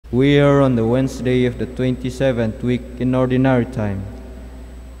We are on the Wednesday of the 27th week in Ordinary Time.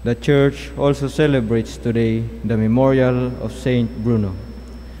 The Church also celebrates today the memorial of Saint Bruno.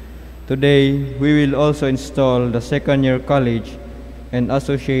 Today, we will also install the second-year college and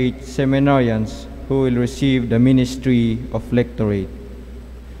associate seminarians who will receive the ministry of lectorate.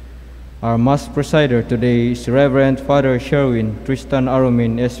 Our Mass presider today is Reverend Father Sherwin Tristan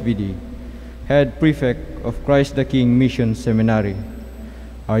Arumin, SVD, Head Prefect of Christ the King Mission Seminary.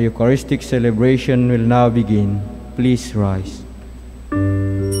 Our Eucharistic celebration will now begin. Please rise.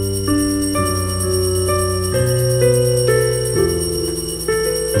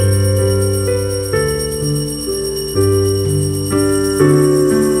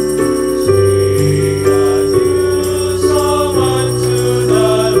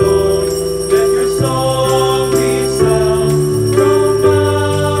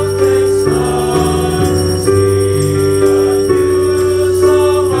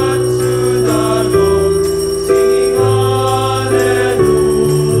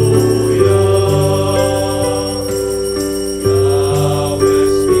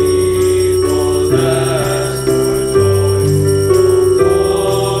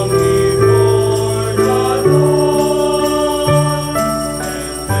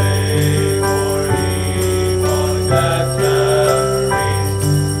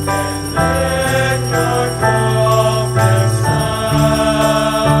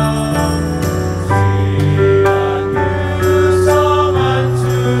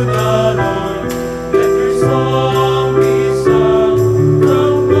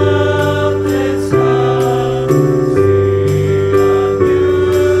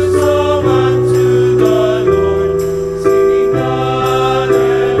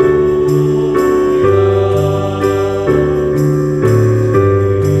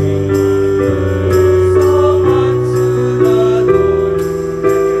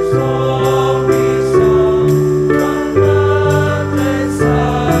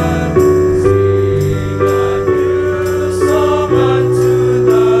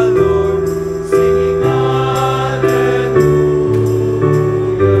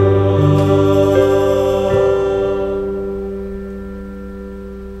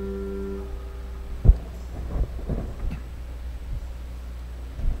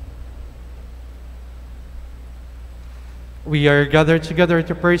 We are gathered together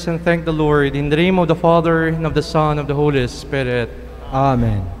to praise and thank the Lord in the name of the Father, and of the Son, and of the Holy Spirit.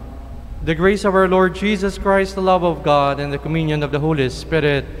 Amen. The grace of our Lord Jesus Christ, the love of God, and the communion of the Holy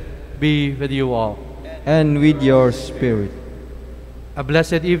Spirit be with you all. And with your spirit. A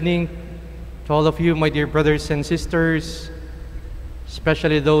blessed evening to all of you, my dear brothers and sisters,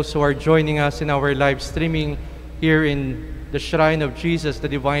 especially those who are joining us in our live streaming here in the Shrine of Jesus, the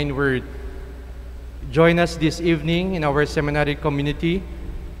Divine Word. Join us this evening in our seminary community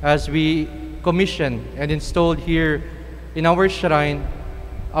as we commission and installed here in our shrine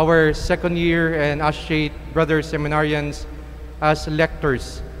our second year and associate brother seminarians as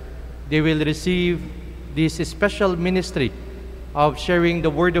lectors. They will receive this special ministry of sharing the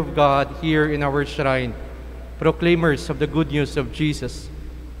Word of God here in our shrine, proclaimers of the good news of Jesus.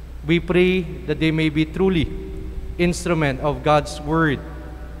 We pray that they may be truly instrument of God's Word,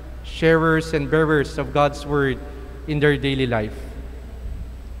 sharers and bearers of God's Word in their daily life.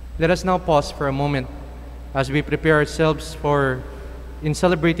 Let us now pause for a moment as we prepare ourselves in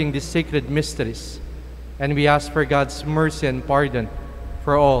celebrating these sacred mysteries, and we ask for God's mercy and pardon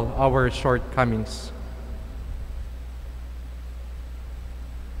for all our shortcomings.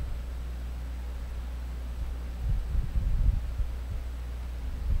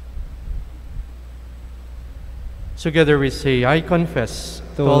 Together we say, I confess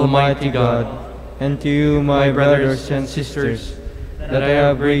To Almighty God, and to you, my brothers and sisters, that I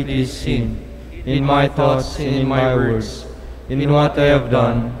have greatly sinned in my thoughts and in my words, in what I have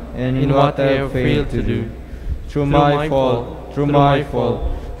done and in what I have failed to do. Through my fault,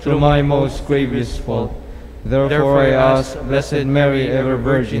 through my most grievous fault. Therefore I ask Blessed Mary, ever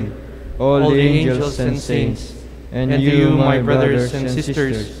Virgin, all the angels and saints, and you, my brothers and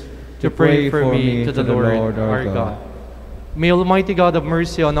sisters, to pray for me to the Lord our God. May Almighty God have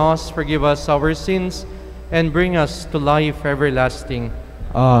mercy on us, forgive us our sins, and bring us to life everlasting.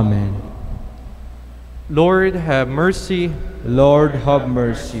 Amen. Lord, have mercy. Lord, have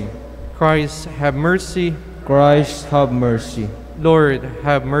mercy. Christ, have mercy. Christ, have mercy. Lord,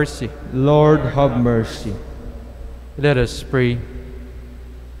 have mercy. Lord, have mercy. Let us pray.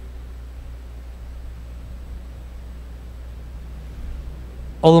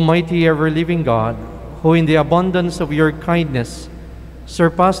 Almighty, ever-living God, who in the abundance of your kindness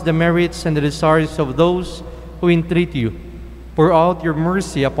surpass the merits and the desires of those who entreat you, pour out your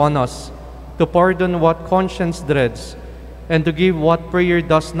mercy upon us, to pardon what conscience dreads, and to give what prayer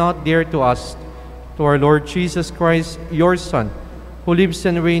does not dare to ask, to our Lord Jesus Christ, your Son, who lives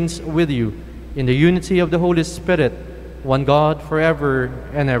and reigns with you in the unity of the Holy Spirit, one God, forever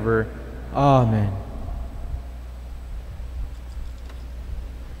and ever. Amen.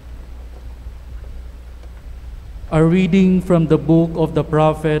 A reading from the book of the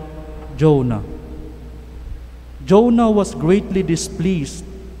prophet Jonah. Jonah was greatly displeased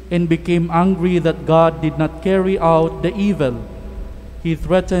and became angry that God did not carry out the evil he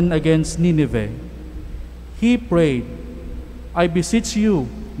threatened against Nineveh. He prayed, "I beseech you,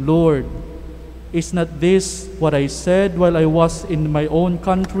 Lord, is not this what I said while I was in my own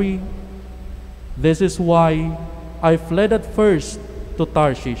country? This is why I fled at first to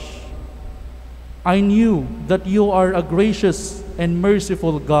Tarshish. I knew that you are a gracious and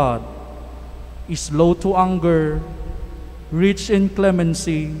merciful God, slow to anger, rich in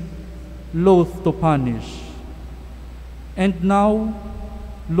clemency, loath to punish. And now,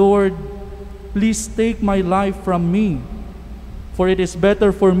 Lord, please take my life from me, for it is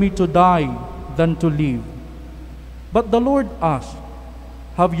better for me to die than to live." But the Lord asked,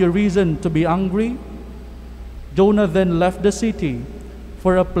 "Have you reason to be angry?" Jonah then left the city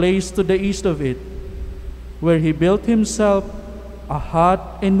for a place to the east of it, where he built himself a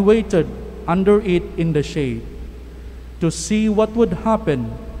hut and waited under it in the shade, to see what would happen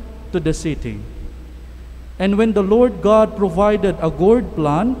to the city. And when the Lord God provided a gourd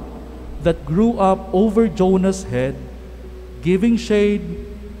plant that grew up over Jonah's head, giving shade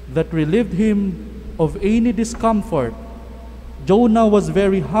that relieved him of any discomfort, Jonah was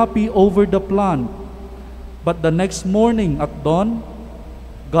very happy over the plant. But the next morning at dawn,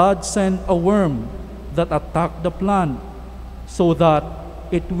 God sent a worm that attacked the plant, so that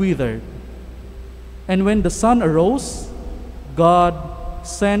it withered. And when the sun arose, God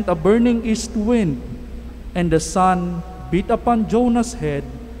sent a burning east wind, and the sun beat upon Jonah's head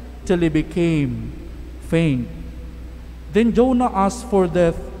till he became faint. Then Jonah asked for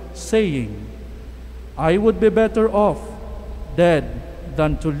death, saying, "I would be better off dead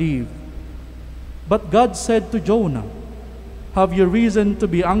than to live." But God said to Jonah, "Have you reason to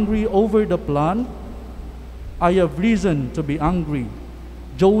be angry over the plant?" "I have reason to be angry,"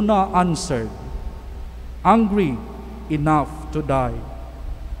 Jonah answered, "angry enough to die."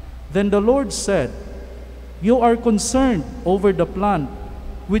 Then the Lord said, "You are concerned over the plant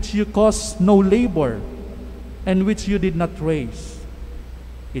which you caused no labor, and which you did not raise.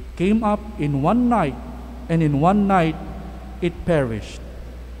 It came up in one night, and in one night it perished.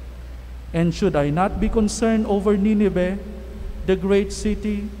 And should I not be concerned over Nineveh, the great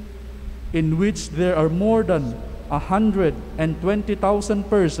city, in which there are more than 120,000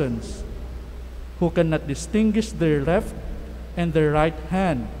 persons who cannot distinguish their left and their right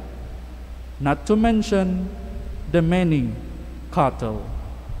hand, not to mention the many cattle."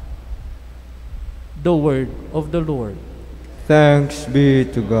 The word of the Lord. Thanks be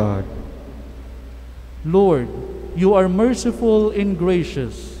to God. Lord, you are merciful and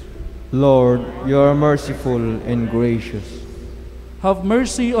gracious. Lord, you are merciful and gracious. Have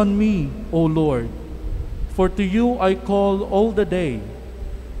mercy on me, O Lord, for to you I call all the day.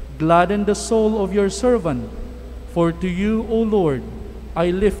 Gladden the soul of your servant, for to you, O Lord, I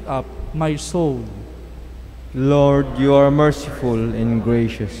lift up my soul. Lord, you are merciful and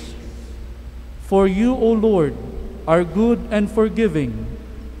gracious. For you, O Lord, are good and forgiving,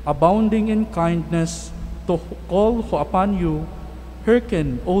 abounding in kindness to all who upon you.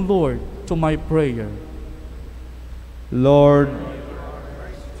 Hearken, O Lord, to my prayer. Lord,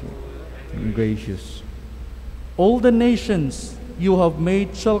 gracious. All the nations you have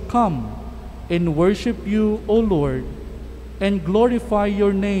made shall come and worship you, O Lord, and glorify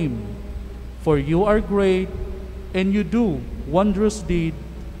your name. For you are great, and you do wondrous deeds.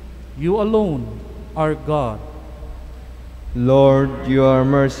 You alone are God. Lord, you are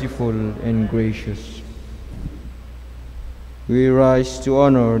merciful and gracious. We rise to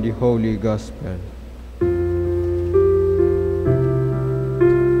honor the Holy Gospel.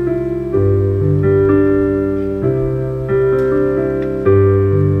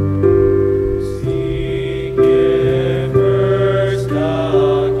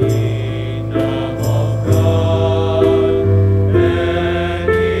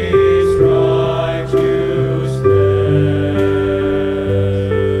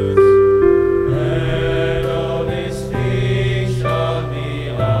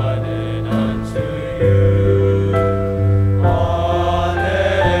 Unto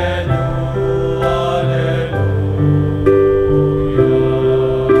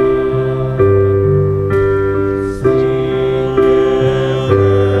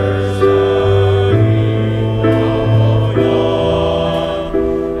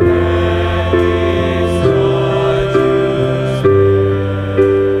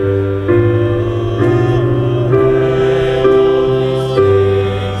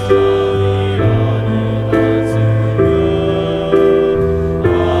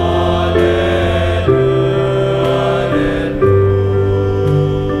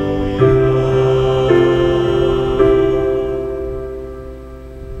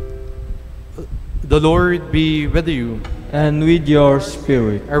The Lord be with you. And with your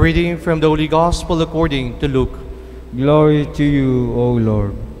spirit. A reading from the Holy Gospel according to Luke. Glory to you, O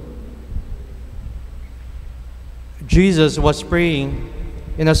Lord. Jesus was praying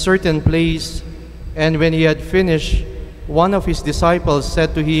in a certain place, and when he had finished, one of his disciples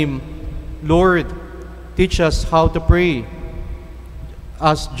said to him, Lord, teach us how to pray,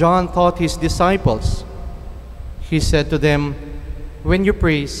 as John taught his disciples. He said to them, when you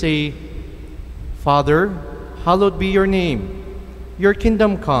pray, say, Father, hallowed be your name. Your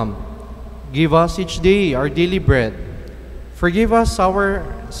kingdom come. Give us each day our daily bread. Forgive us our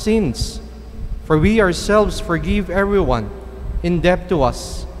sins, for we ourselves forgive everyone in debt to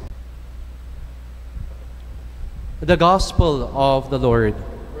us. The Gospel of the Lord.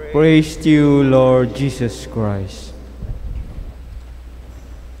 Praise to you, Lord Jesus Christ.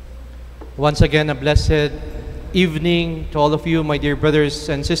 Once again, a blessed evening to all of you, my dear brothers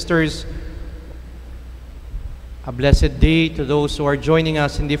and sisters. A blessed day to those who are joining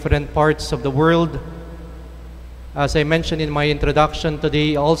us in different parts of the world. As I mentioned in my introduction,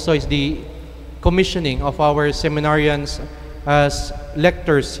 today also is the commissioning of our seminarians as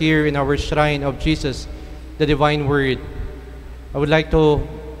lectors here in our Shrine of Jesus, the Divine Word. I would like to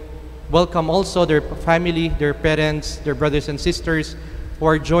welcome also their family, their parents, their brothers and sisters who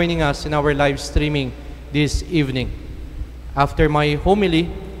are joining us in our live streaming this evening. After my homily,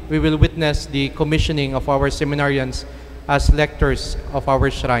 we will witness the commissioning of our seminarians as lectors of our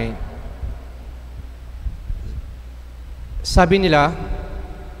shrine. Sabi nila,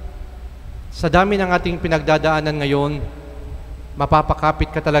 sa dami ng ating pinagdadaanan ngayon,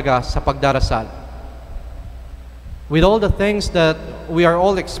 mapapakapit ka talaga sa pagdarasal. With all the things that we are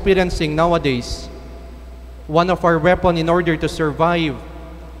all experiencing nowadays, one of our weapons in order to survive,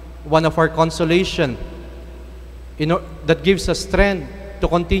 one of our consolation that gives us strength to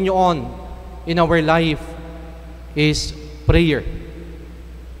continue on in our life is prayer.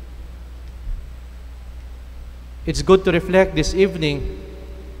 It's good to reflect this evening.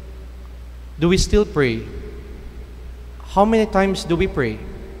 Do we still pray? How many times do we pray?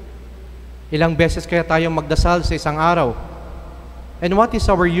 Ilang beses kaya tayong magdasal sa isang araw? And what is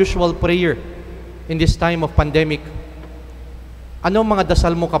our usual prayer in this time of pandemic? Ano mga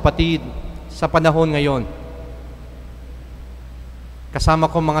dasal mo, kapatid, sa panahon ngayon?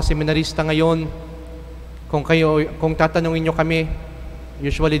 Kasama ko mga seminarista ngayon, kung tatanungin nyo kami,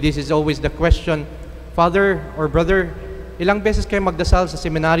 usually this is always the question, Father or Brother, ilang beses kayo magdasal sa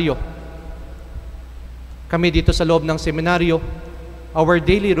seminaryo? Kami dito sa loob ng seminaryo, our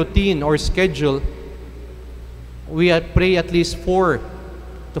daily routine or schedule, we pray at least 4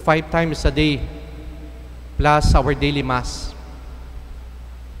 to 5 times a day, plus our daily Mass.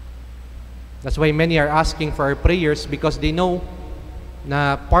 That's why many are asking for our prayers because they know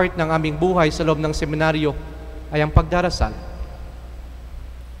na part ng aming buhay sa loob ng seminaryo ay ang pagdarasal.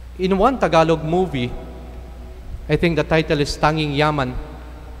 In one Tagalog movie, I think the title is Tanging Yaman,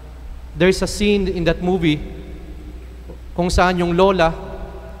 there's a scene in that movie kung saan yung lola,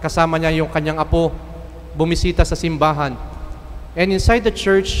 kasama niya yung kanyang apo, bumisita sa simbahan. And inside the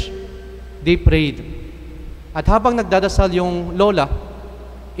church, they prayed. At habang nagdadasal yung lola,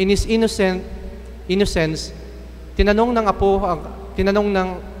 in his innocence, tinanong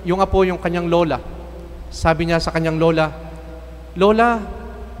yung apo yung kanyang lola. Sabi niya sa kanyang lola, Lola,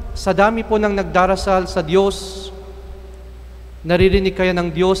 sa dami po ng nagdarasal sa Diyos, naririnig kaya ng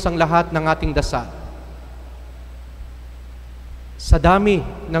Diyos ang lahat ng ating dasal. Sa dami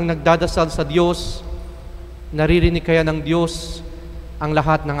ng nagdadasal sa Diyos, naririnig kaya ng Diyos ang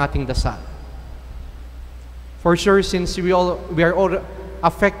lahat ng ating dasal. For sure, since we are all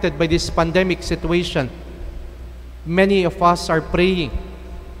affected by this pandemic situation, many of us are praying,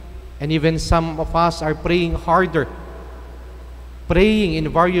 and even some of us are praying harder, praying in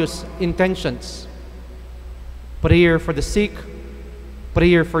various intentions. Prayer for the sick,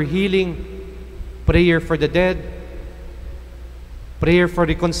 prayer for healing, prayer for the dead, prayer for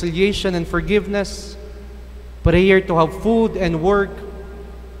reconciliation and forgiveness, prayer to have food and work,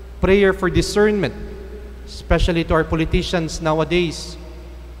 prayer for discernment, especially to our politicians nowadays,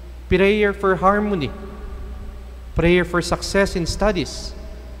 prayer for harmony, prayer for success in studies,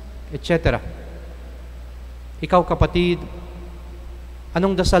 etc. Ikaw, kapatid,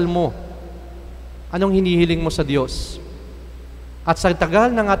 anong dasal mo? Anong hinihiling mo sa Diyos? At sa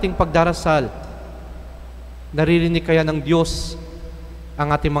tagal ng ating pagdarasal, naririnig kaya ng Diyos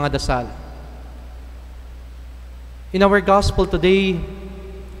ang ating mga dasal? In our gospel today,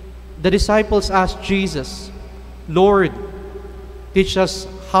 the disciples asked Jesus, Lord, teach us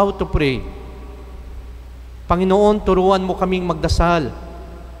how to pray. Panginoon, turuan mo kaming magdasal.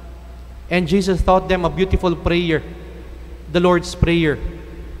 And Jesus taught them a beautiful prayer, the Lord's Prayer.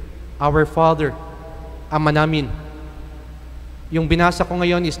 Our Father, Ama namin. Yung binasa ko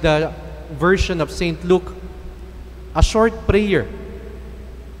ngayon is the version of St. Luke. A short prayer,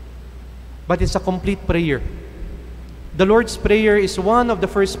 but it's a complete prayer. The Lord's Prayer is one of the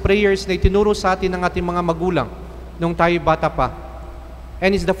first prayers na itinuro sa atin ng ating mga magulang nung tayo bata pa.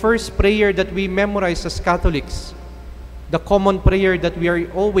 And it's the first prayer that we memorize as Catholics. The common prayer that we are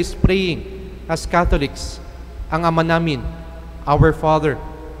always praying as Catholics, ang Ama namin, our Father.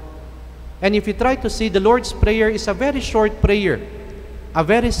 And if you try to see, the Lord's Prayer is a very short prayer, a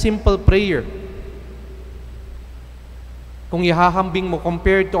very simple prayer. Kung ihahambing mo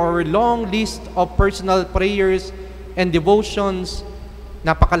compared to our long list of personal prayers and devotions,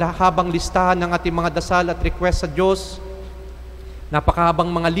 napakahabang listahan ng ating mga dasal at request sa Diyos,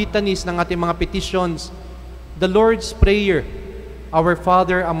 napakahabang mga litanies ng ating mga petitions, the Lord's Prayer, our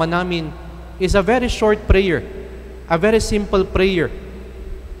Father, Ama namin, is a very short prayer, a very simple prayer.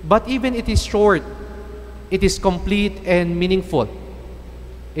 But even it is short, it is complete and meaningful.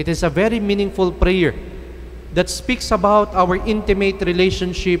 It is a very meaningful prayer that speaks about our intimate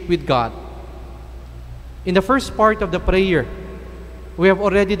relationship with God. In the first part of the prayer, we have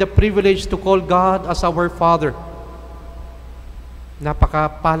already the privilege to call God as our Father.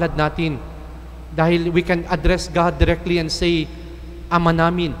 Napakapalad natin dahil we can address God directly and say, Ama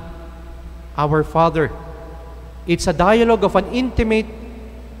namin, our Father. It's a dialogue of an intimate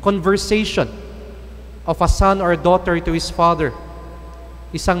conversation of a son or a daughter to his father.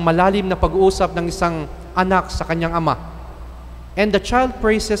 Isang malalim na pag-uusap ng isang anak sa kanyang ama. And the child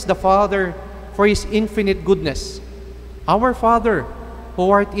praises the Father for His infinite goodness. Our Father,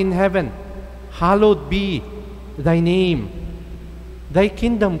 who art in heaven, hallowed be Thy name. Thy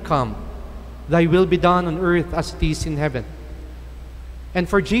kingdom come. Thy will be done on earth as it is in heaven. And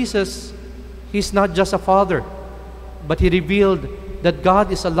for Jesus, He's not just a father, but He revealed that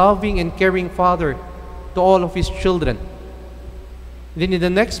God is a loving and caring Father to all of His children. Then in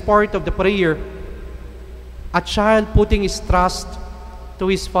the next part of the prayer, a child putting his trust to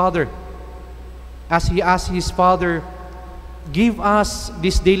his father as he asks his father, give us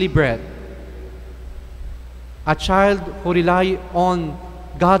this daily bread. A child who relies on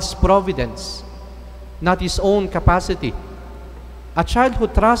God's providence, not his own capacity. A child who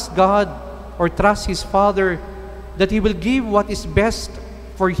trusts God or trusts his father that He will give what is best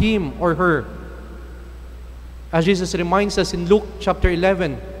for him or her. As Jesus reminds us in Luke chapter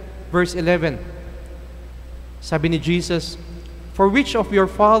 11, verse 11, sabi ni Jesus, for which of your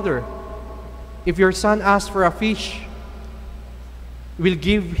father, if your son asks for a fish, will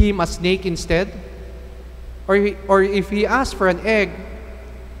give him a snake instead? Or if he asks for an egg,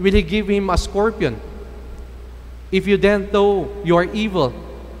 will he give him a scorpion? If you then, though you are evil,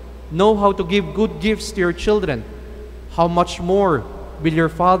 know how to give good gifts to your children, how much more will your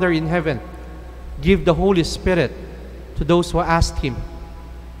Father in heaven give the Holy Spirit to those who ask Him?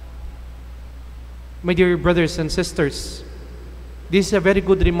 My dear brothers and sisters, this is a very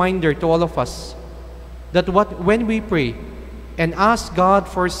good reminder to all of us that when we pray and ask God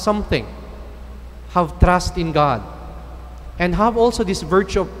for something, have trust in God and have also this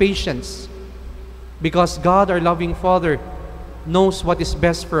virtue of patience, because God, our loving Father, knows what is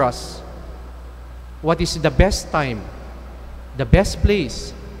best for us, what is the best time, the best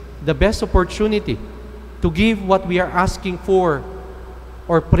place, the best opportunity to give what we are asking for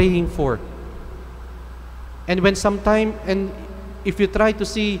or praying for. And if you try to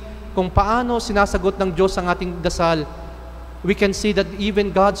see kung paano sinasagot ng Diyos ang ating dasal, we can see that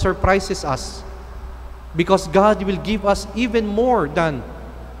even God surprises us, because God will give us even more than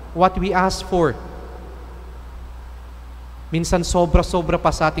what we ask for. Minsan sobra-sobra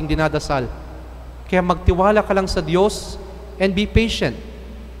pa sa ating dinadasal. Kaya magtiwala ka lang sa Diyos and be patient.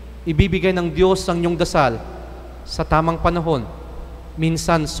 Ibibigay ng Diyos ang iyong dasal sa tamang panahon.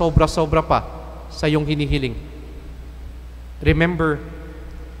 Minsan sobra-sobra pa sa iyong hinihiling. Remember,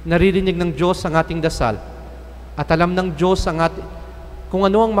 naririnig ng Diyos ang ating dasal at alam ng Diyos kung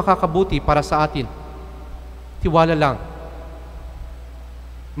ano ang makakabuti para sa atin. Tiwala lang.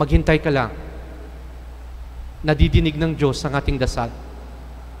 Maghintay ka lang. Nadidinig ng Diyos ang ating dasal.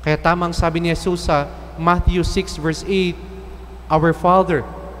 Kaya tamang sabi ni Jesus sa Matthew 6 verse 8, our Father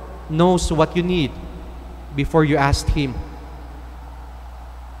knows what you need before you ask Him.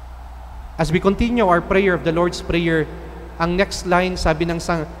 As we continue our prayer of the Lord's Prayer, ang next line sabi dun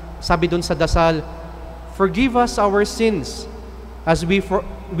sa dasal, forgive us our sins as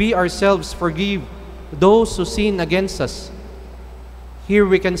we ourselves forgive those who sin against us. Here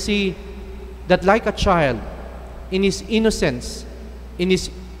we can see that like a child, in his innocence, in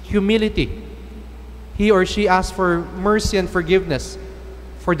his humility. He or she asks for mercy and forgiveness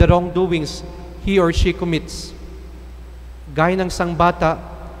for the wrongdoings he or she commits. Gaya ng isang bata,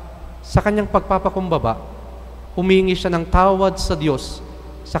 sa kanyang pagpapakumbaba, humingi siya ng tawad sa Diyos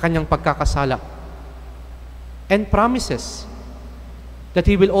sa kanyang pagkakasala. And promises that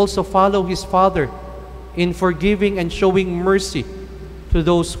he will also follow his Father in forgiving and showing mercy to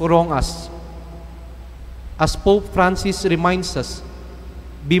those who wrong us. As Pope Francis reminds us,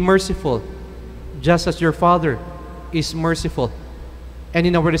 be merciful, just as your Father is merciful. And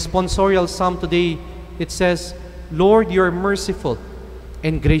in our responsorial psalm today, it says, Lord, you are merciful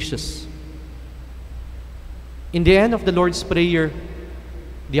and gracious. In the end of the Lord's Prayer,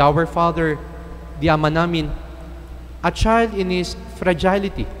 the Our Father, the Ama namin, a child in his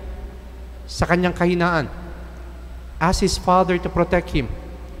fragility, sa kanyang kahinaan, asks his Father to protect him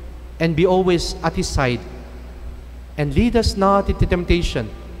and be always at his side, and lead us not into temptation,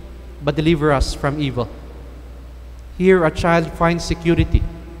 but deliver us from evil. Here a child finds security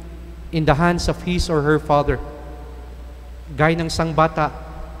in the hands of his or her father. Gaya ng isang bata,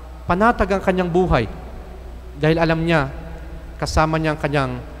 panatag ang kanyang buhay dahil alam niya kasama niya ang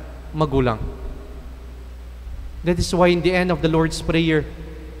kanyang magulang. That is why in the end of the Lord's Prayer,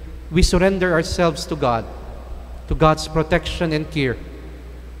 we surrender ourselves to God, to God's protection and care,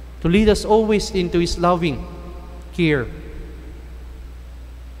 to lead us always into His loving care.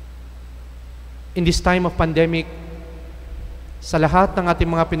 In this time of pandemic, sa lahat ng ating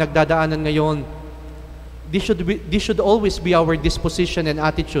mga pinagdadaanan ngayon, this should always be our disposition and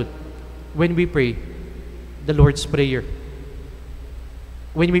attitude when we pray the Lord's Prayer.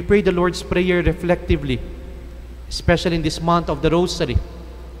 When we pray the Lord's Prayer reflectively, especially in this month of the Rosary,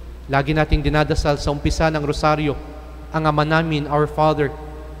 lagi nating dinadasal sa umpisa ng Rosaryo, ang Ama namin, our Father.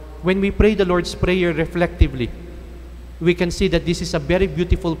 When we pray the Lord's Prayer reflectively, we can see that this is a very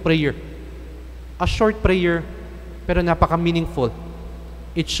beautiful prayer. A short prayer, pero napaka-meaningful.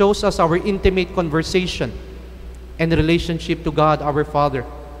 It shows us our intimate conversation and relationship to God, our Father.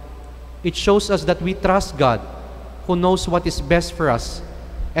 It shows us that we trust God, who knows what is best for us,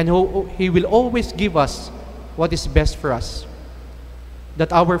 and who He will always give us what is best for us.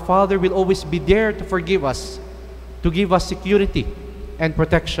 That our Father will always be there to forgive us, to give us security and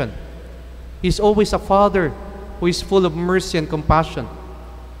protection. He's always a Father who is full of mercy and compassion.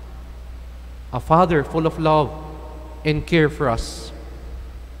 A Father full of love and care for us.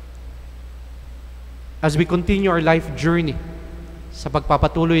 As we continue our life journey sa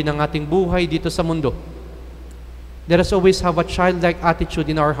pagpapatuloy ng ating buhay dito sa mundo, let us always have a childlike attitude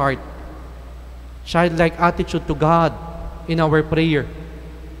in our heart, childlike attitude to God in our prayer.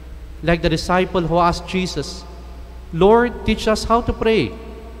 Like the disciple who asked Jesus, Lord, teach us how to pray.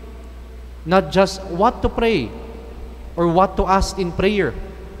 Not just what to pray or what to ask in prayer,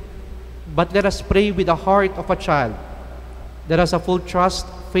 but let us pray with the heart of a child that has a full trust,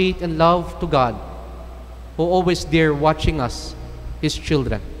 faith, and love to God, who always there watching us, His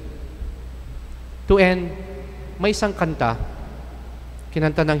children. To end, may isang kanta,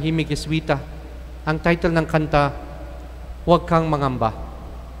 kinanta ng Himig Jesuita. Ang title ng kanta, Huwag Kang Mangamba.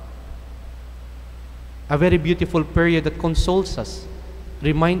 A very beautiful prayer that consoles us,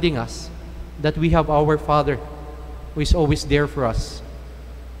 reminding us that we have our Father who is always there for us.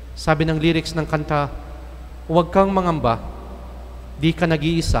 Sabi ng lyrics ng kanta, huwag kang mangamba, di ka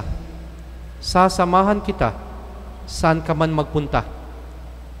nag-iisa. Sasamahan kita, saan ka man magpunta.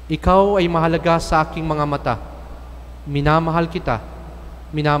 Ikaw ay mahalaga sa aking mga mata. Minamahal kita,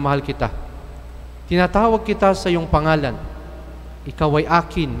 minamahal kita. Tinatawag kita sa iyong pangalan. Ikaw ay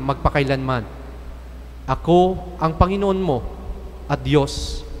akin magpakailanman. Ako ang Panginoon mo at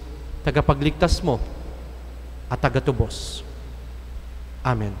Diyos, tagapagligtas mo at tagatubos.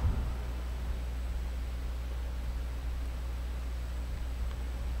 Amen.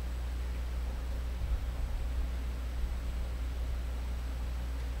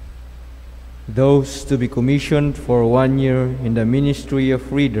 Those to be commissioned for 1 year in the ministry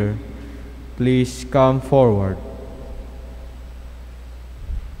of reader, please come forward.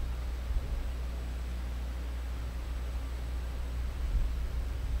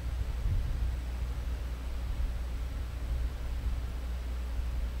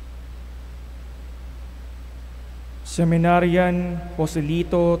 Seminarian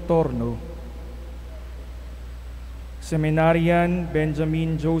Joselito Torno, Seminarian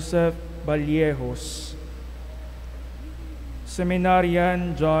Benjamin Joseph Vallejos,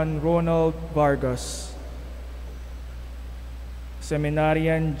 Seminarian John Ronald Vargas,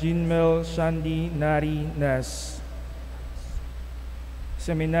 Seminarian Jinmel Shandy Nari Nes,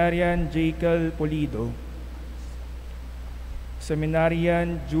 Seminarian Jekyll Polido,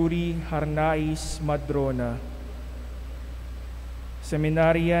 Seminarian Jury Harnais Madrona,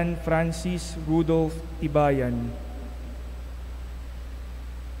 Seminarian Francis Rudolph Tibayan,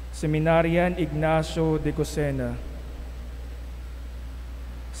 Seminarian Ignacio de Cosena,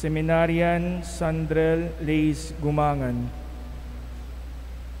 Seminarian Sandrel Leis Gumangan,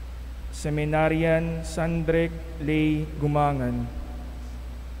 Seminarian Sandrek Lei Gumangan,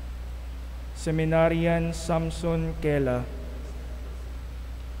 Seminarian Samson Kela,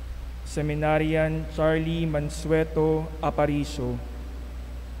 Seminarian Charlie Mansueto Aparicio,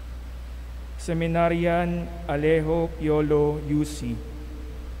 Seminarian Alejo Piolo Yusi,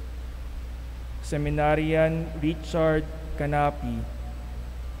 Seminarian Richard Canapi,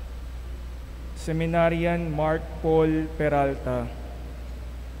 Seminarian Mark Paul Peralta,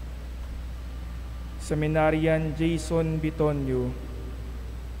 Seminarian Jason Bitonio,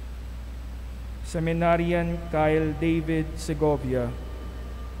 Seminarian Kyle David Segovia,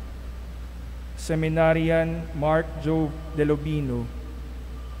 Seminarian Mark Jove Delobino,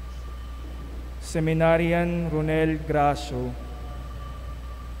 Seminarian Ronel Gracio,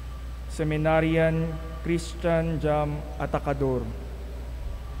 Seminarian Christian Jam Atacador,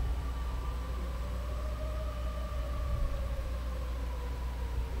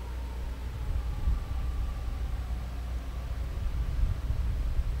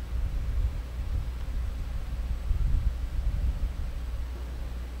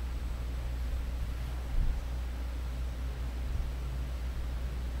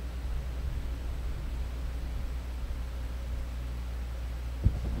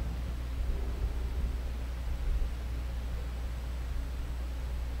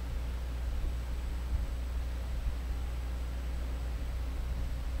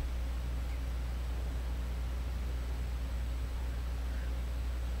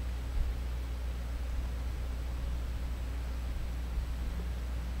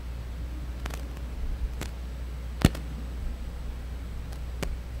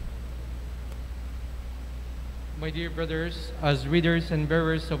 My dear brothers, as readers and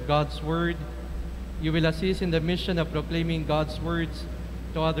bearers of God's Word, you will assist in the mission of proclaiming God's words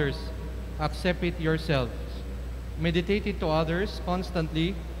to others. Accept it yourselves. Meditate it to others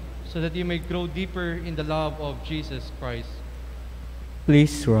constantly so that you may grow deeper in the love of Jesus Christ.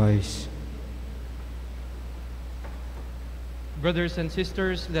 Please rise. Brothers and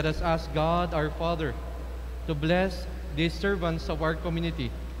sisters, let us ask God, our Father, to bless these servants of our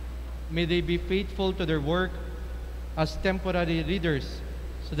community. May they be faithful to their work as temporary leaders,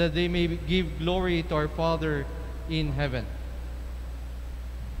 so that they may give glory to our Father in heaven.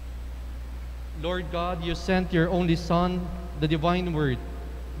 Lord God, you sent your only Son, the divine Word,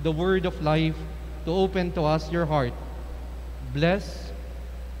 the Word of life, to open to us your heart. Bless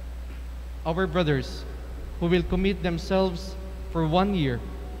our brothers who will commit themselves for 1 year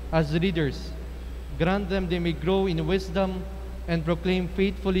as leaders. Grant them they may grow in wisdom and proclaim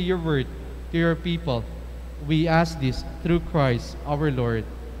faithfully your word to your people. We ask this through Christ our Lord.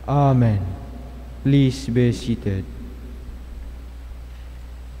 Amen. Please be seated.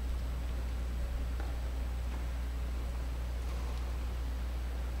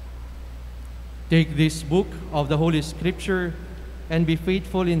 Take this book of the Holy Scripture and be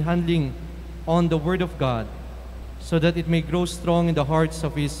faithful in handling on the Word of God, so that it may grow strong in the hearts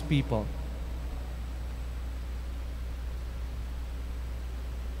of His people.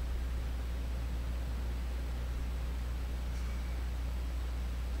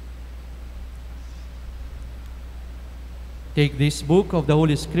 Take this book of the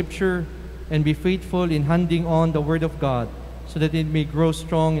Holy Scripture and be faithful in handing on the Word of God, so that it may grow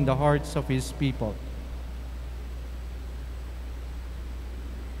strong in the hearts of His people.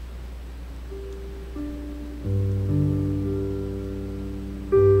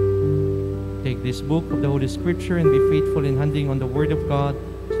 Take this book of the Holy Scripture and be faithful in handing on the Word of God,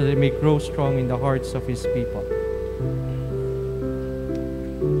 so that it may grow strong in the hearts of His people.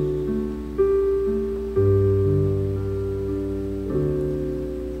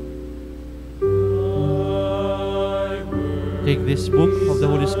 Take this book of the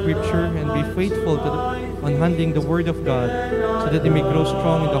Holy Scripture and be faithful on handling the Word of God, so that it may grow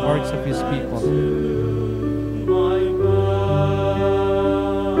strong in the hearts of His people.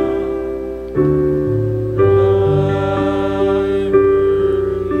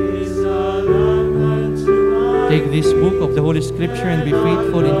 Take this book of the Holy Scripture and be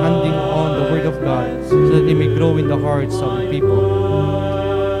faithful in handing on the Word of God, so that it may grow in the hearts of the people.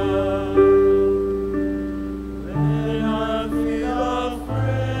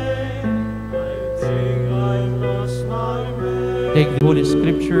 Take the Holy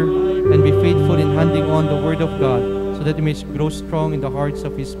Scripture and be faithful in handing on the Word of God, so so that it may grow strong in the hearts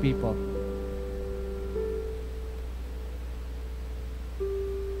of His people.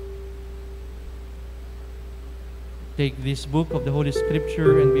 Take this book of the Holy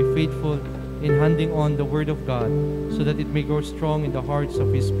Scripture and be faithful in handing on the Word of God, so that it may grow strong in the hearts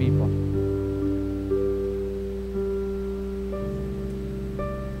of His people.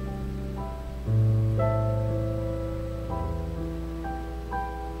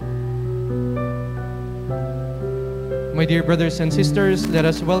 My dear brothers and sisters, let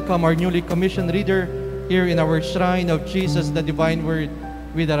us welcome our newly commissioned reader here in our Shrine of Jesus, the Divine Word,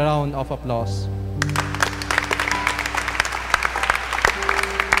 with a round of applause.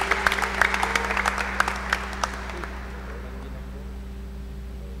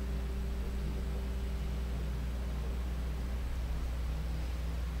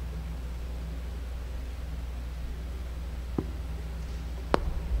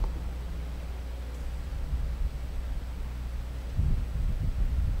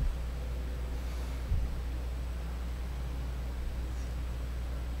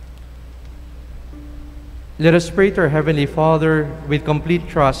 Let us pray to our Heavenly Father with complete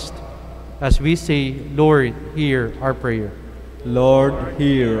trust as we say, Lord, hear our prayer. Lord,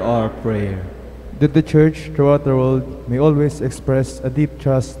 hear our prayer. That the Church throughout the world may always express a deep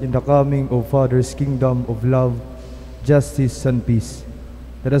trust in the coming of Father's kingdom of love, justice, and peace.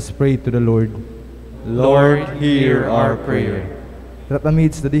 Let us pray to the Lord. Lord, hear our prayer. That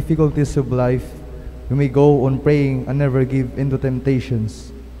amidst the difficulties of life, we may go on praying and never give in to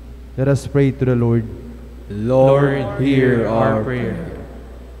temptations. Let us pray to the Lord. Lord, hear our prayer.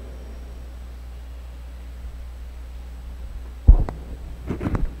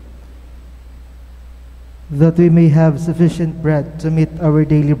 That we may have sufficient bread to meet our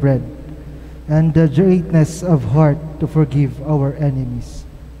daily bread, and the greatness of heart to forgive our enemies.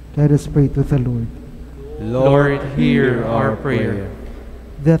 Let us pray to the Lord. Lord, hear our prayer.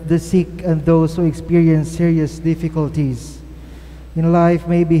 That the sick and those who experience serious difficulties in life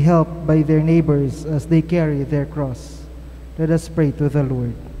may be helped by their neighbors as they carry their cross. Let us pray to the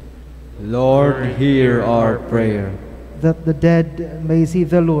Lord. Lord, hear our prayer. That the dead may see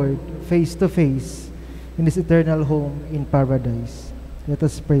the Lord face to face in His eternal home in paradise. Let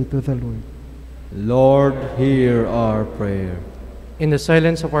us pray to the Lord. Lord, hear our prayer. In the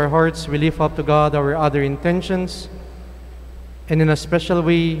silence of our hearts, we lift up to God our other intentions. And in a special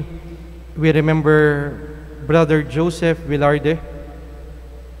way, we remember Brother Joseph Villarde,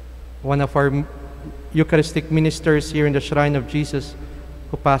 one of our Eucharistic ministers here in the Shrine of Jesus,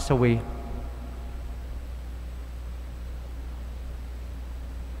 who passed away.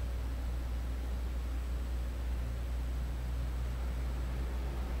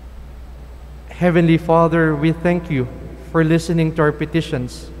 Heavenly Father, we thank you for listening to our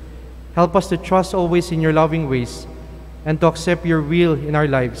petitions. Help us to trust always in your loving ways and to accept your will in our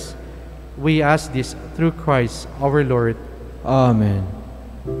lives. We ask this through Christ our Lord. Amen.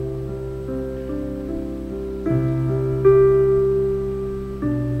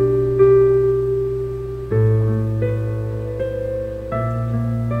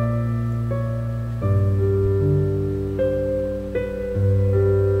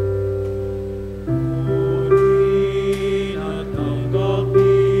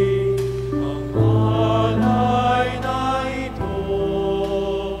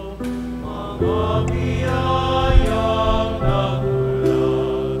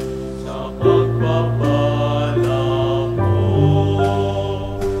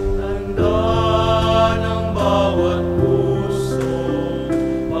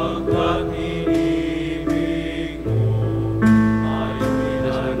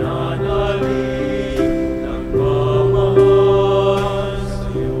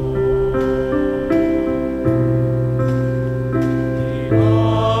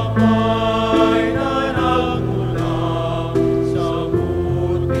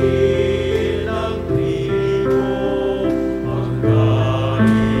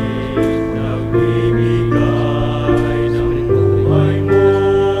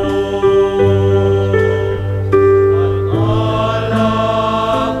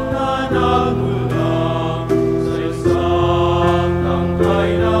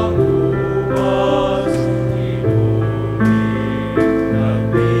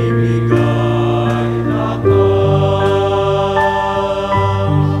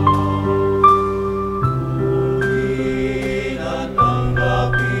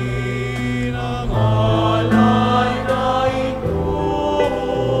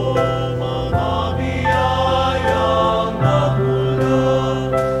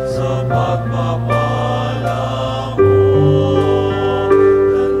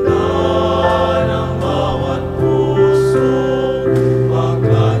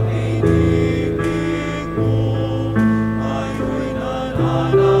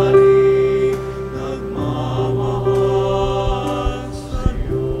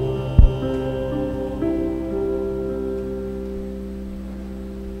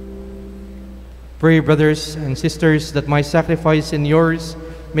 Pray, brothers and sisters, that my sacrifice and yours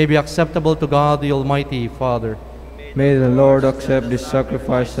may be acceptable to God the Almighty Father. May the Lord accept this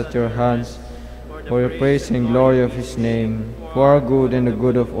sacrifice at your hands for the praise and glory of his name, for our good and the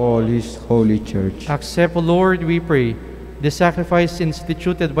good of all his holy church. Accept, O Lord, we pray, the sacrifice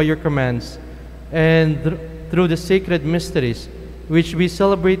instituted by your commands, and through the sacred mysteries, which we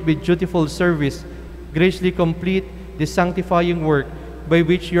celebrate with dutiful service, graciously complete the sanctifying work by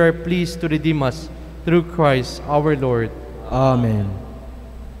which you are pleased to redeem us through Christ our Lord. Amen.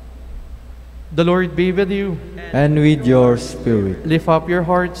 The Lord be with you. And with your spirit. Lift up your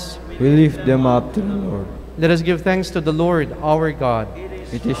hearts. We lift them up to the Lord. Let us give thanks to the Lord our God.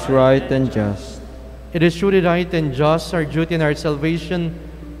 It is right and just. It is truly right and just, our duty and our salvation,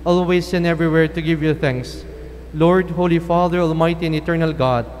 always and everywhere to give you thanks. Lord, Holy Father, Almighty and Eternal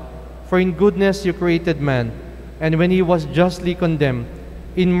God, for in goodness you created man, and when he was justly condemned,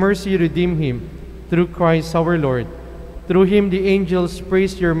 in mercy you redeemed him, through Christ our Lord. Through him the angels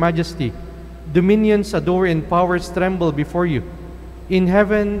praise your majesty, dominions adore and powers tremble before you. In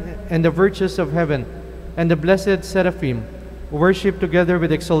heaven and the virtues of heaven, and the blessed seraphim, worship together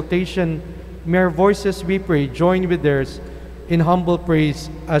with exultation. May our voices, we pray, join with theirs in humble praise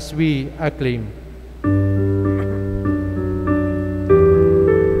as we acclaim.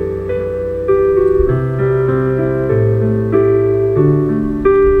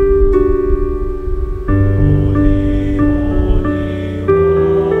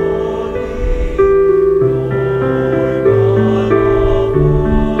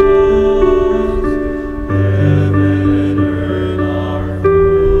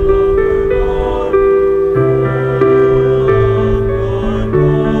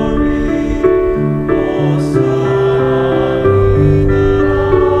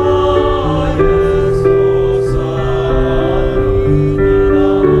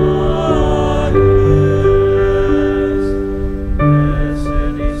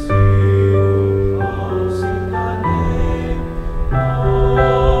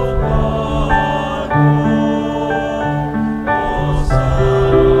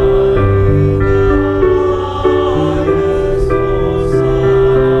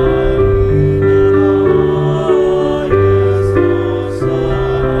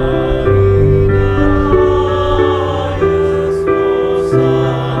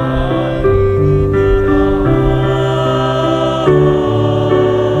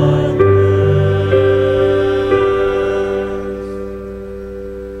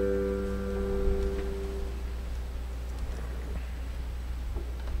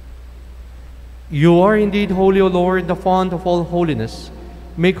 You are indeed holy, O Lord, the fount of all holiness.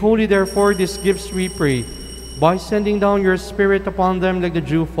 Make holy, therefore, these gifts, we pray, by sending down your Spirit upon them like the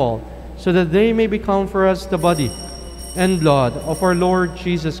dewfall, so that they may become for us the body and blood of our Lord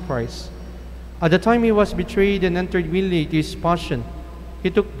Jesus Christ. At the time he was betrayed and entered willingly to his passion,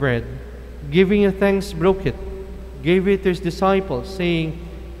 he took bread, giving you thanks, broke it, gave it to his disciples, saying,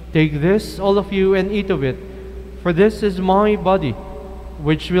 "Take this, all of you, and eat of it, for this is my body,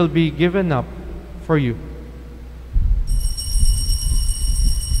 which will be given up for you."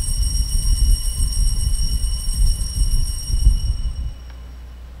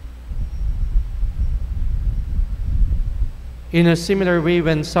 In a similar way,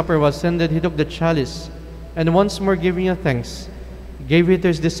 when supper was ended, he took the chalice, and once more giving you thanks, gave it to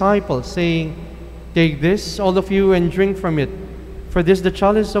his disciples, saying, "Take this, all of you, and drink from it, for this is the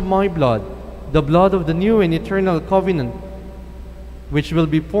chalice of my blood, the blood of the new and eternal covenant, which will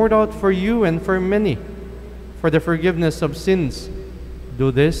be poured out for you and for many, for the forgiveness of sins.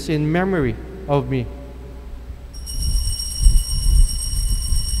 Do this in memory of me."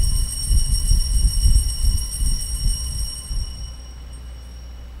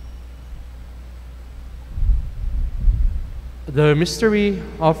 The mystery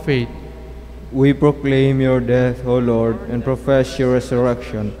of faith. We proclaim your death, O Lord, and profess your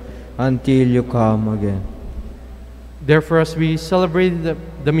resurrection until you come again. Therefore, as we celebrate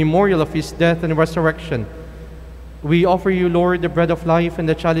the memorial of his death and resurrection, we offer you, Lord, the bread of life and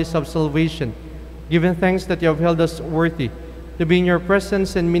the chalice of salvation, giving thanks that you have held us worthy to be in your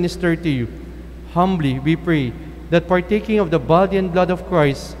presence and minister to you. Humbly we pray that partaking of the body and blood of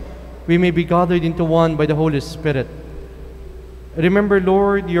Christ, we may be gathered into one by the Holy Spirit. Remember,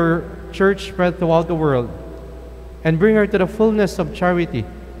 Lord, your church spread throughout the world, and bring her to the fullness of charity,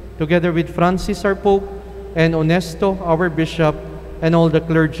 together with Francis, our Pope, and Onesto, our Bishop, and all the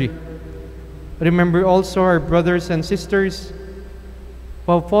clergy. Remember also our brothers and sisters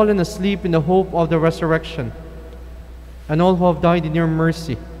who have fallen asleep in the hope of the resurrection, and all who have died in your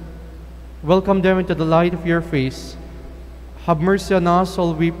mercy. Welcome them into the light of your face. Have mercy on us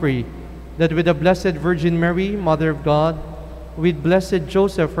all, we pray, that with the Blessed Virgin Mary, Mother of God, with blessed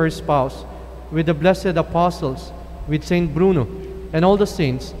Joseph, her spouse, with the blessed apostles, with Saint Bruno, and all the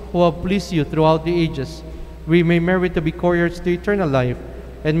saints who have pleased you throughout the ages, we may merit to be courtiers to eternal life,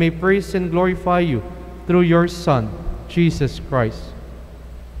 and may praise and glorify you through your Son, Jesus Christ.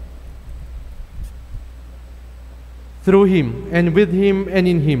 Through him, and with him, and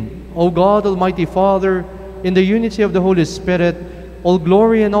in him, O God, Almighty Father, in the unity of the Holy Spirit, all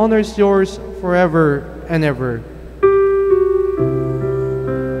glory and honor is yours forever and ever.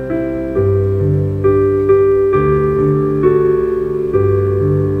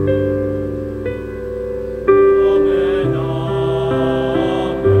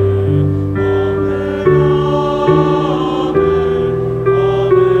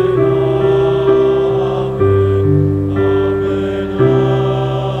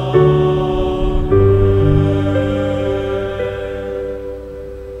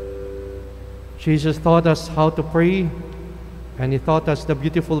 Jesus taught us how to pray, and he taught us the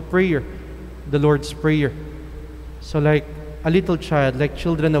beautiful prayer, the Lord's Prayer. So like a little child, like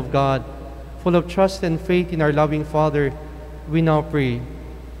children of God, full of trust and faith in our loving Father, we now pray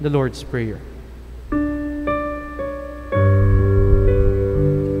the Lord's Prayer.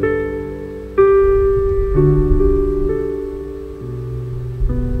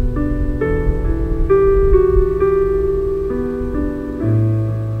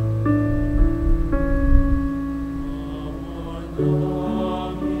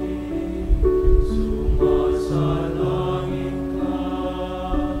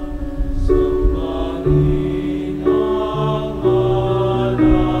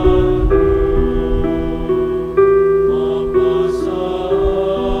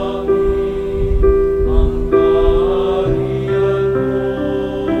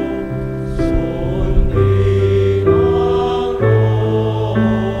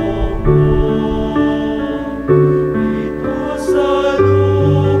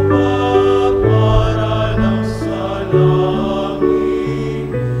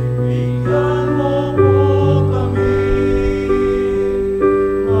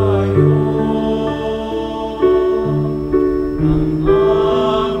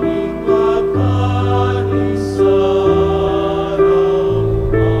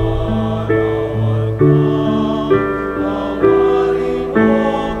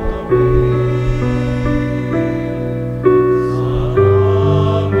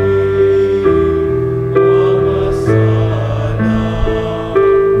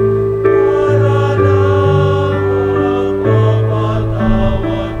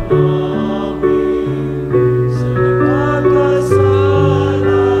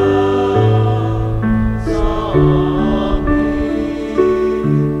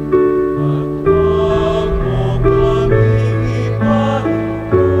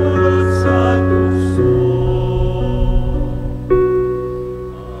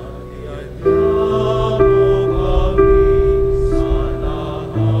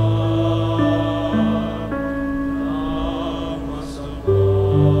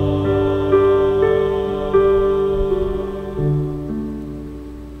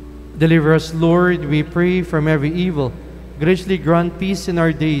 Deliver us, Lord, we pray, from every evil. Graciously grant peace in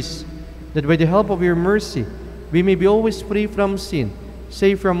our days, that by the help of your mercy we may be always free from sin,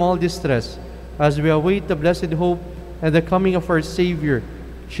 safe from all distress, as we await the blessed hope and the coming of our Savior,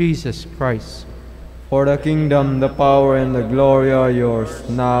 Jesus Christ. For the kingdom, the power, and the glory are yours,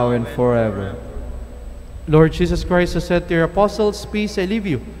 now and forever. Lord Jesus Christ has said to your apostles, "Peace I leave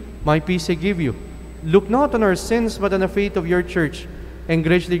you, my peace I give you." Look not on our sins, but on the faith of your church, and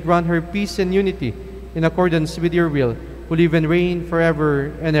graciously grant her peace and unity in accordance with your will, who live and reign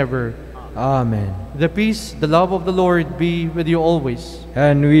forever and ever. Amen. The peace, the love of the Lord be with you always.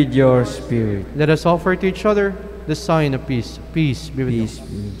 And with your spirit. Let us offer to each other the sign of peace. Peace be with Peace you.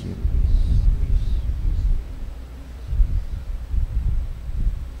 be with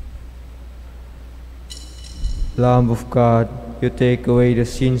you. Lamb of God, you take away the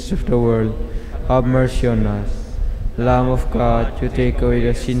sins of the world, have mercy on us. Lamb of God, you take away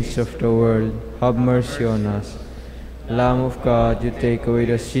the sins of the world, have mercy on us. Lamb of God, you take away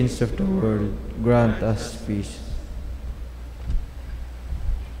the sins of the world, grant us peace.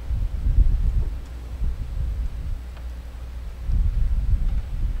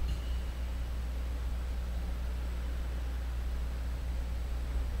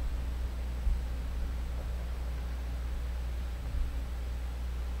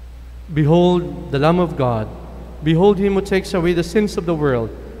 Behold the Lamb of God. Behold him who takes away the sins of the world.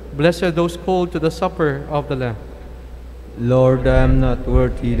 Blessed are those called to the supper of the Lamb. Lord, I am not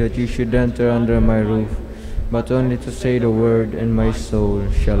worthy that you should enter under my roof, but only to say the word, and my soul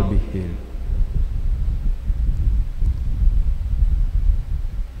shall be healed.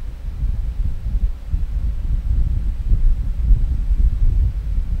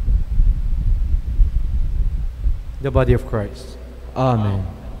 the body of Christ. Amen.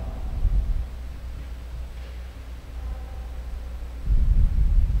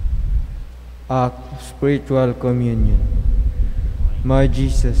 Act of Spiritual Communion. My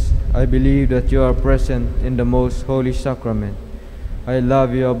Jesus, I believe that you are present in the most holy sacrament. I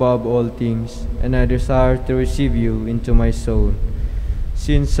love you above all things, and I desire to receive you into my soul.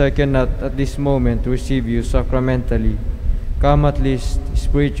 Since I cannot at this moment receive you sacramentally, come at least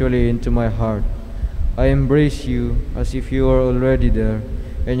spiritually into my heart. I embrace you as if you are already there,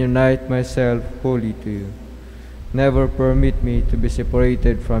 and unite myself wholly to you. Never permit me to be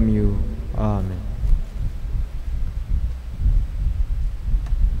separated from you. Amen.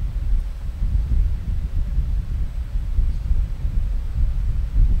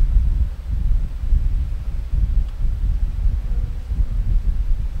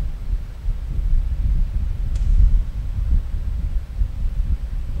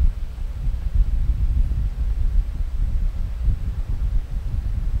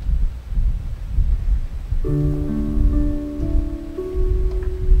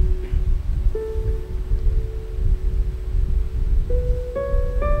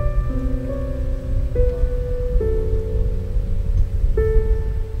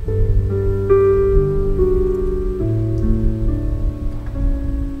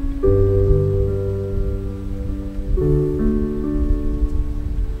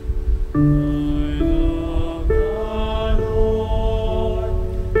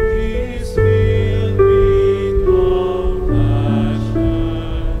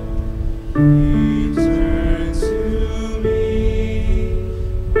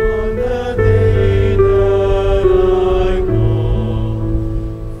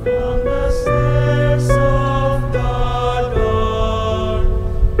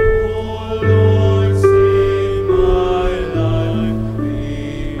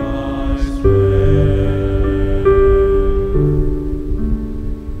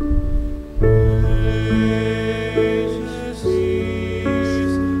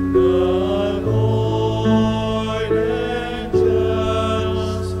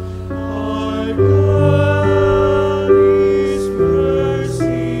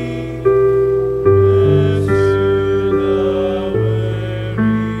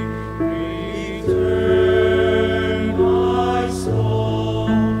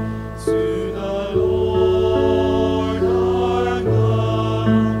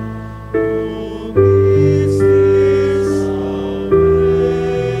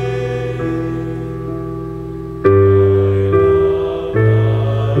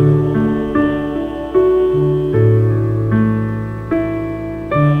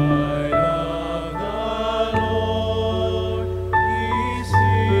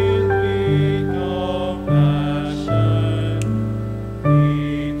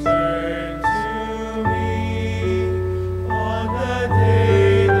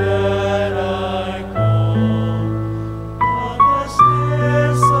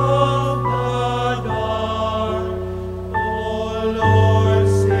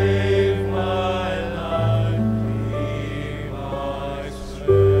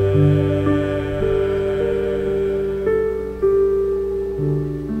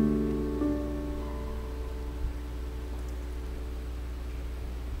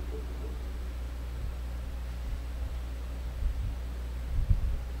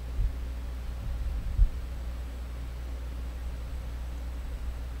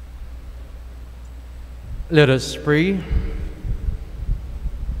 Let us pray.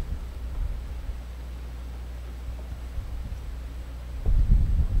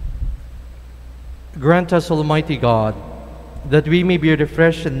 Grant us, Almighty God, that we may be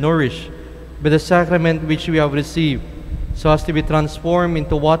refreshed and nourished by the sacrament which we have received, so as to be transformed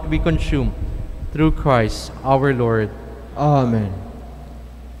into what we consume, through Christ our Lord. Amen.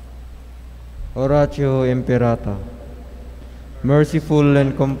 Oratio Imperata. Merciful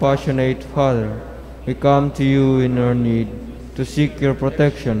and compassionate Father, we come to you in our need to seek your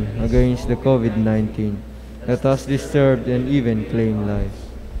protection against the COVID-19 that has disturbed and even claimed lives.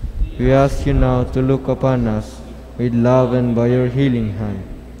 We ask you now to look upon us with love, and by your healing hand,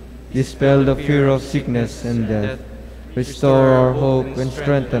 dispel the fear of sickness and death, restore our hope and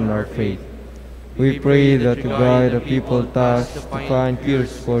strengthen our faith. We pray that you guide the people tasked to find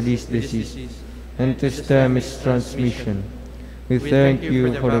cures for this disease and to stem its transmission. We thank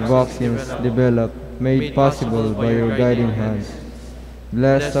you for the vaccines developed, made possible by your guiding hands.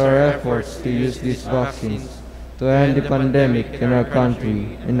 Bless our efforts to use these vaccines to end the pandemic in our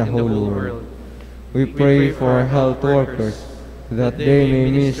country and the whole world. We pray for our health workers that they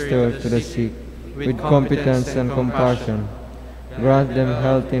may minister to the sick with competence and compassion. Grant them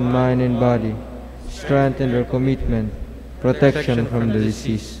health in mind and body, strength in their commitment, protection from the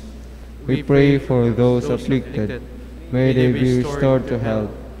disease. We pray for those afflicted. May they be restored to health.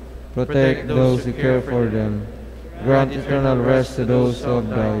 Protect those who care for them. Grant eternal rest to those who have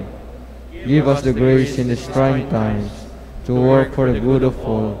died. Give us the grace in these trying times to work for the good of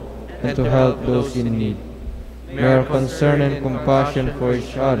all and to help those in need. May our concern and compassion for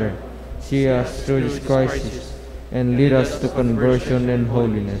each other see us through this crisis and lead us to conversion and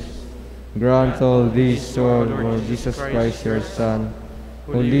holiness. Grant all these to our Lord Jesus Christ, your Son,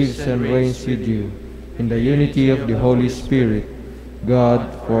 who lives and reigns with you in the unity of the Holy Spirit, God,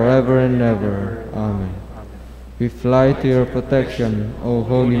 forever and ever. Amen. We fly to your protection, O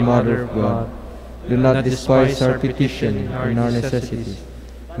Holy Mother of God. Do not despise our petition and our necessities,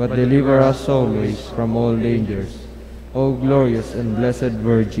 but deliver us always from all dangers. O glorious and blessed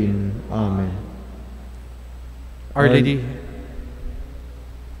Virgin. Amen. Our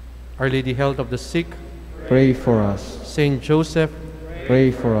Lady, Health of the Sick, pray for us. Saint Joseph,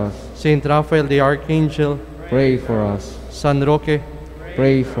 Pray for us. Saint Raphael the Archangel, Pray for us. San Roque,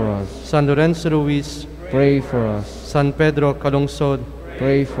 Pray for us. San Lorenzo Ruiz, Pray for us. San Pedro Calungsod,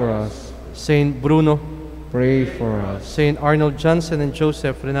 Pray for us. Saint Bruno, Pray for us. Saint Arnold Johnson and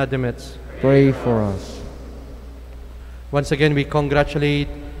Joseph Renademetz. Pray for us. Once again, we congratulate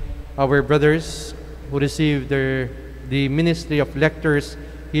our brothers who received the ministry of lectors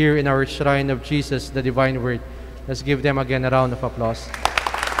here in our Shrine of Jesus, the Divine Word. Let's give them again a round of applause.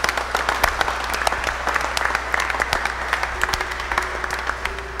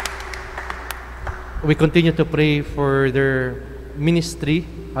 We continue to pray for their ministry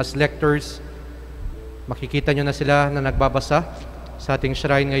as lectors. Makikita nyo na sila na nagbabasa sa ating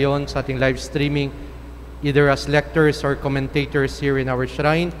shrine ngayon, sa ating live streaming, either as lectors or commentators here in our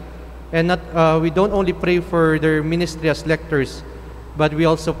shrine. And we don't only pray for their ministry as lectors, but we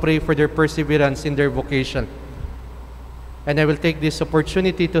also pray for their perseverance in their vocation. And I will take this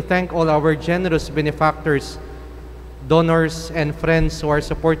opportunity to thank all our generous benefactors, donors, and friends who are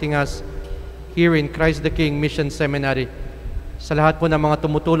supporting us here in Christ the King Mission Seminary. Sa lahat po ng mga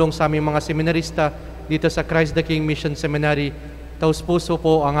tumutulong sa aming mga seminarista dito sa Christ the King Mission Seminary, taus-puso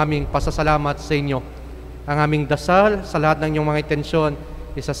po ang aming pasasalamat sa inyo. Ang aming dasal sa lahat ng inyong mga intensyon,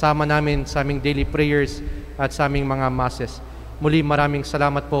 isasama namin sa aming daily prayers at sa aming mga masses. Muli, maraming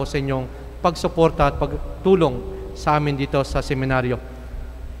salamat po sa inyong pagsuporta at pagtulong sa amin dito sa seminaryo.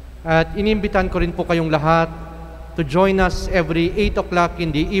 At inimbitan ko rin po kayong lahat to join us every 8 o'clock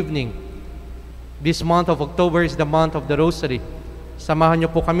in the evening. This month of October is the month of the Rosary. Samahan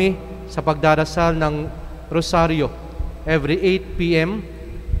niyo po kami sa pagdarasal ng Rosario. Every 8 p.m.,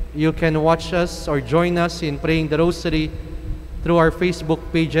 you can watch us or join us in praying the Rosary through our Facebook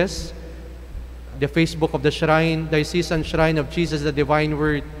pages, the Facebook of the Shrine, Diocesan Shrine of Jesus, the Divine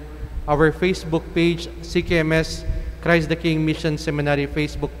Word, our Facebook page, CKMS, Christ the King Mission Seminary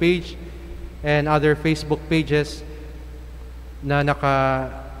Facebook page, and other Facebook pages na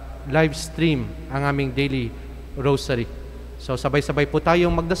naka-live stream ang aming daily Rosary. So sabay-sabay po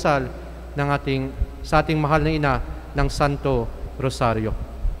tayong magdasal sa ating mahal na ina ng Santo Rosario.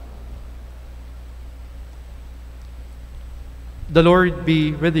 The Lord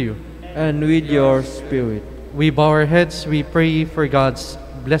be with you. And with your spirit. We bow our heads, we pray for God's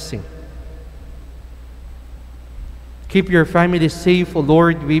blessing. Keep your family safe, O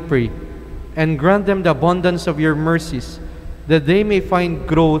Lord, we pray, and grant them the abundance of your mercies, that they may find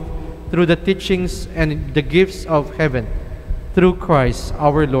growth through the teachings and the gifts of heaven, through Christ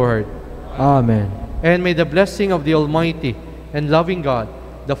our Lord. Amen. And may the blessing of the Almighty and loving God,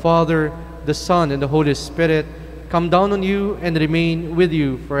 the Father, the Son, and the Holy Spirit come down on you and remain with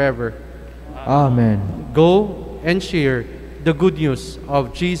you forever. Amen. Go and share the good news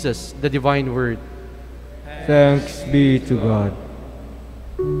of Jesus, the Divine Word. Thanks be to God.